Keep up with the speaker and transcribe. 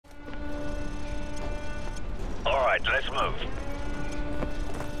right, let's move.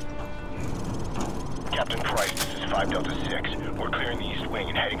 Captain Price, this is 5 Delta 6. We're clearing the east wing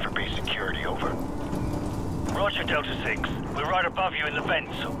and heading for base security, over. Roger, Delta 6. We're right above you in the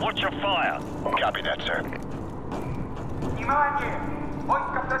vents. Watch your fire. Copy that, sir. Внимание!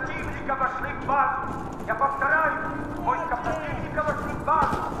 Войска противника вошли в базу! Я повторяю, войска противника вошли в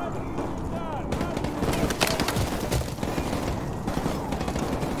базу!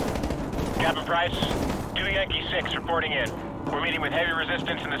 Captain Price, 2 Yankee 6 reporting in. We're meeting with heavy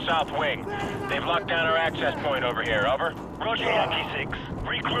resistance in the south wing. They've locked down our access point over here, over. Roger, Yankee 6.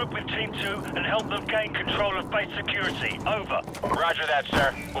 Regroup with Team 2 and help them gain control of base security, over. Roger that,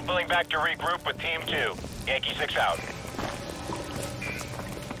 sir. We're pulling back to regroup with Team 2. Yankee 6 out.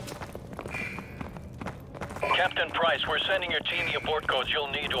 Captain Price, we're sending your team the abort codes you'll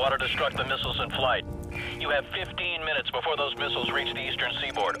need to auto-destruct the missiles in flight. You have 15 minutes before those missiles reach the eastern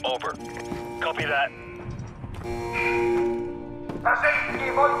seaboard. Over. Copy that.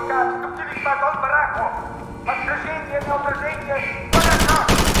 Вражеские войска вступили в вагон бараку! Отражение на отражение!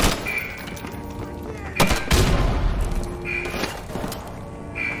 Подожди!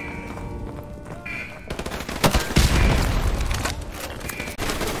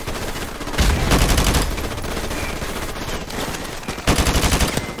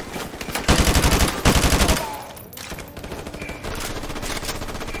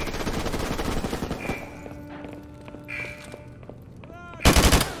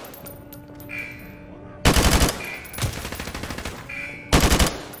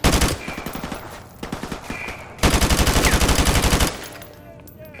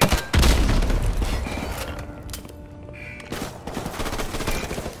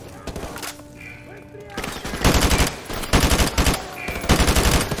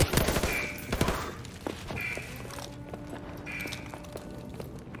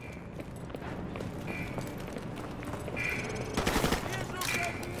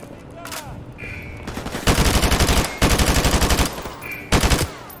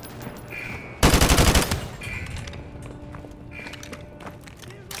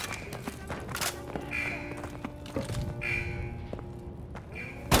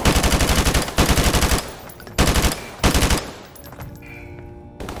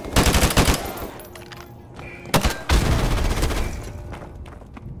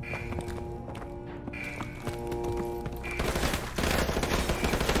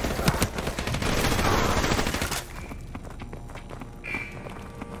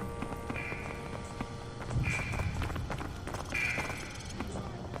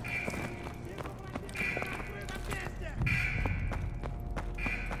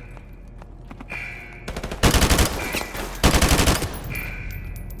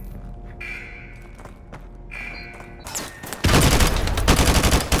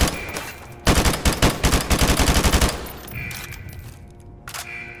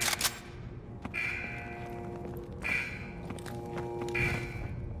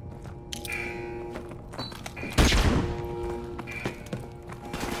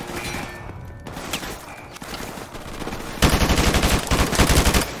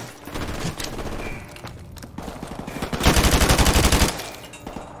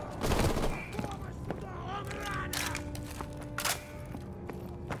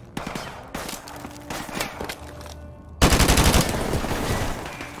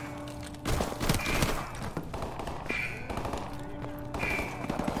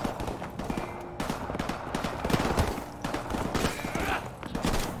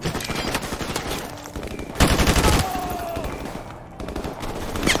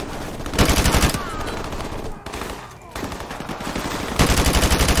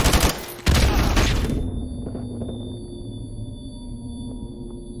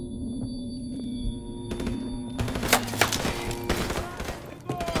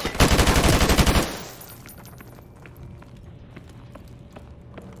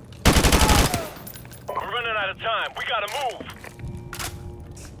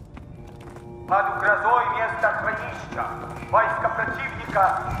 Под угрозой место хранища. Войска противника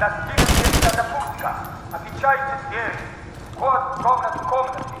достигли места допуска. Отвечайте здесь. Вход в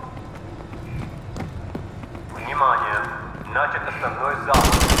комнаты. Внимание! Начат основной залп.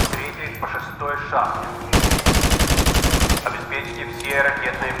 С 3-й по 6-й шахте. Обеспечьте все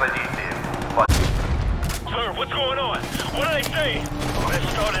ракетные позиции. Sir, what's going on? What do they say? They're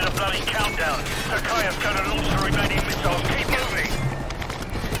starting a bloody countdown. Sakayev's gonna launch the remaining missiles. Keep moving.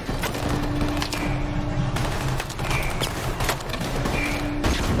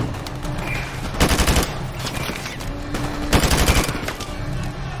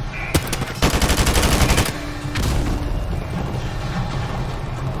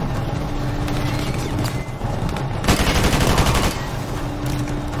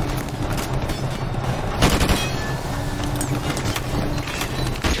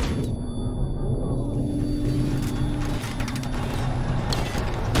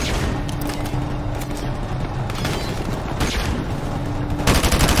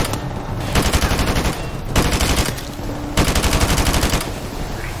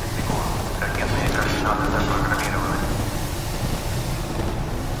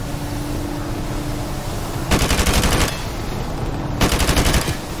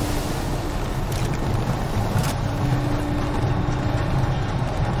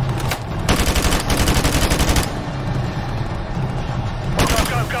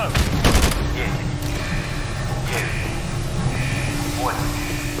 go! 10, 9, 8,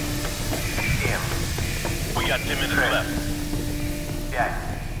 7, We got 10 minutes left. 5,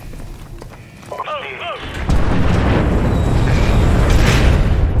 Move, 4, move!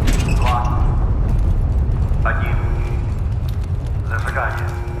 2, 1. Зажигание.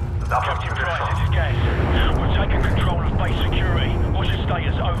 Запуск Captain Price, завершен. this is Gaz. We're taking control of base security. What's your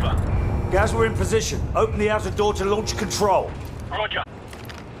status? Over. Gaz, we're in position. Open the outer door to launch control. Roger.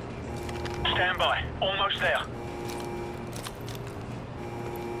 Stand by. Almost there.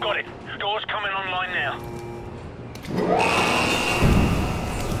 Got it. Door's coming online now.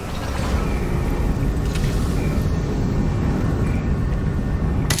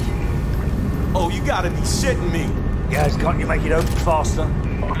 Oh, you gotta be shitting me. Gaz, can't you make it open faster?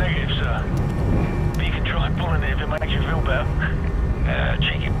 Negative, sir. But you can try pulling it if it makes you feel better.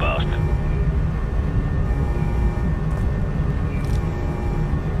 Cheeky bastard.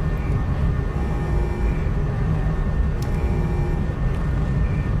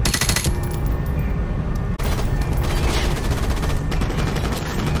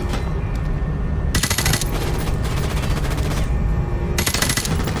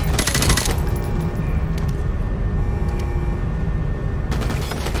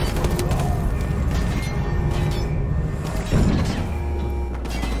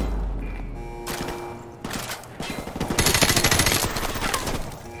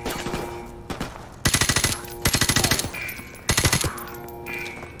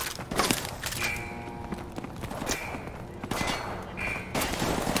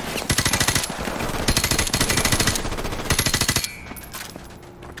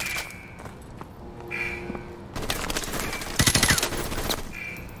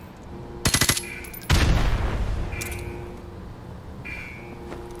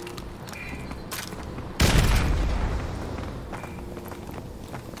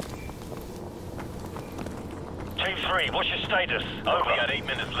 Team 3, what's your status? Over. We got 8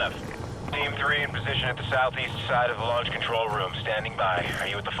 minutes left. Team 3 in position at the southeast side of the launch control room, standing by. Are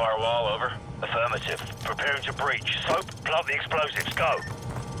you at the far wall? Over. Affirmative. Preparing to breach. Soap, plant the explosives. Go.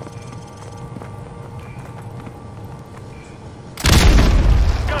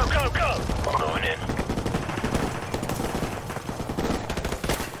 Go, go, go! Going in.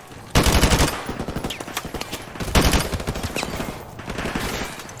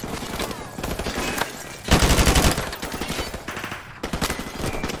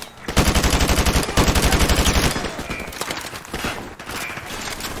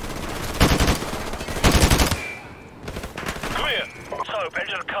 Clear! Soap,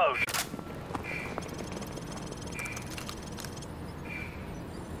 enter the code.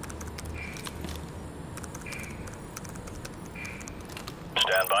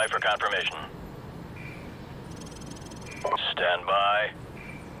 Stand by for confirmation. Stand by.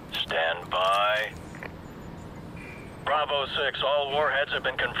 Stand by. Bravo 6, all warheads have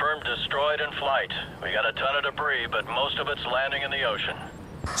been confirmed destroyed in flight. We got a ton of debris, but most of it's landing in the ocean.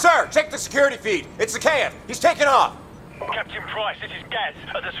 Sir, check the security feed. It's the KF. He's taking off. Captain Price, this is Gaz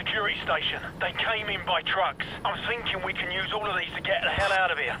at the security station. They came in by trucks. I'm thinking we can use all of these to get the hell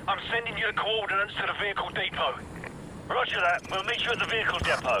out of here. I'm sending you the coordinates to the vehicle depot. Roger that. We'll meet you at the vehicle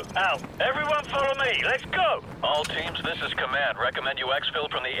depot. Out. Everyone follow me. Let's go. All teams, this is command. Recommend you exfil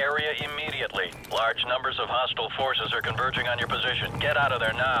from the area immediately. Large numbers of hostile forces are converging on your position. Get out of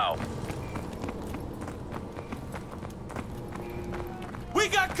there now. We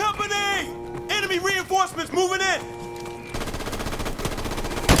got company! Enemy reinforcements moving in!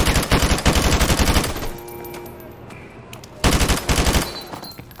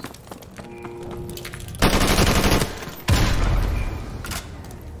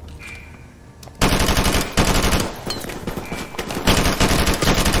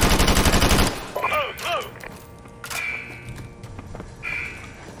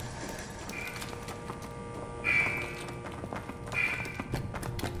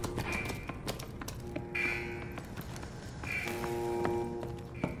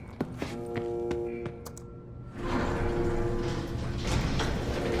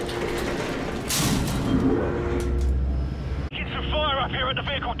 At the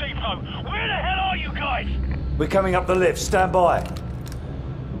vehicle depot. Where the hell are you guys? We're coming up the lift. Stand by.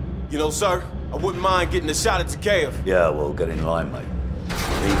 You know, sir, I wouldn't mind getting a shot at Takeo. Yeah, well, get in line, mate.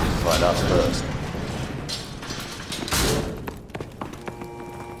 He can find us first.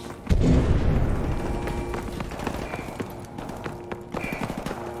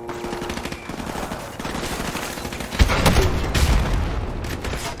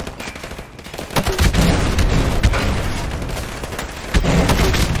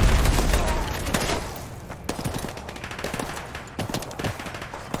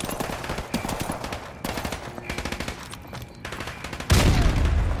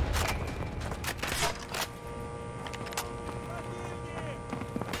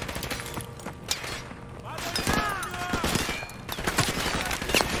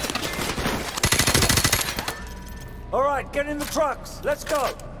 All right, get in the trucks. Let's go.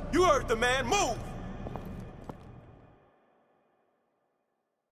 You heard the man. Move!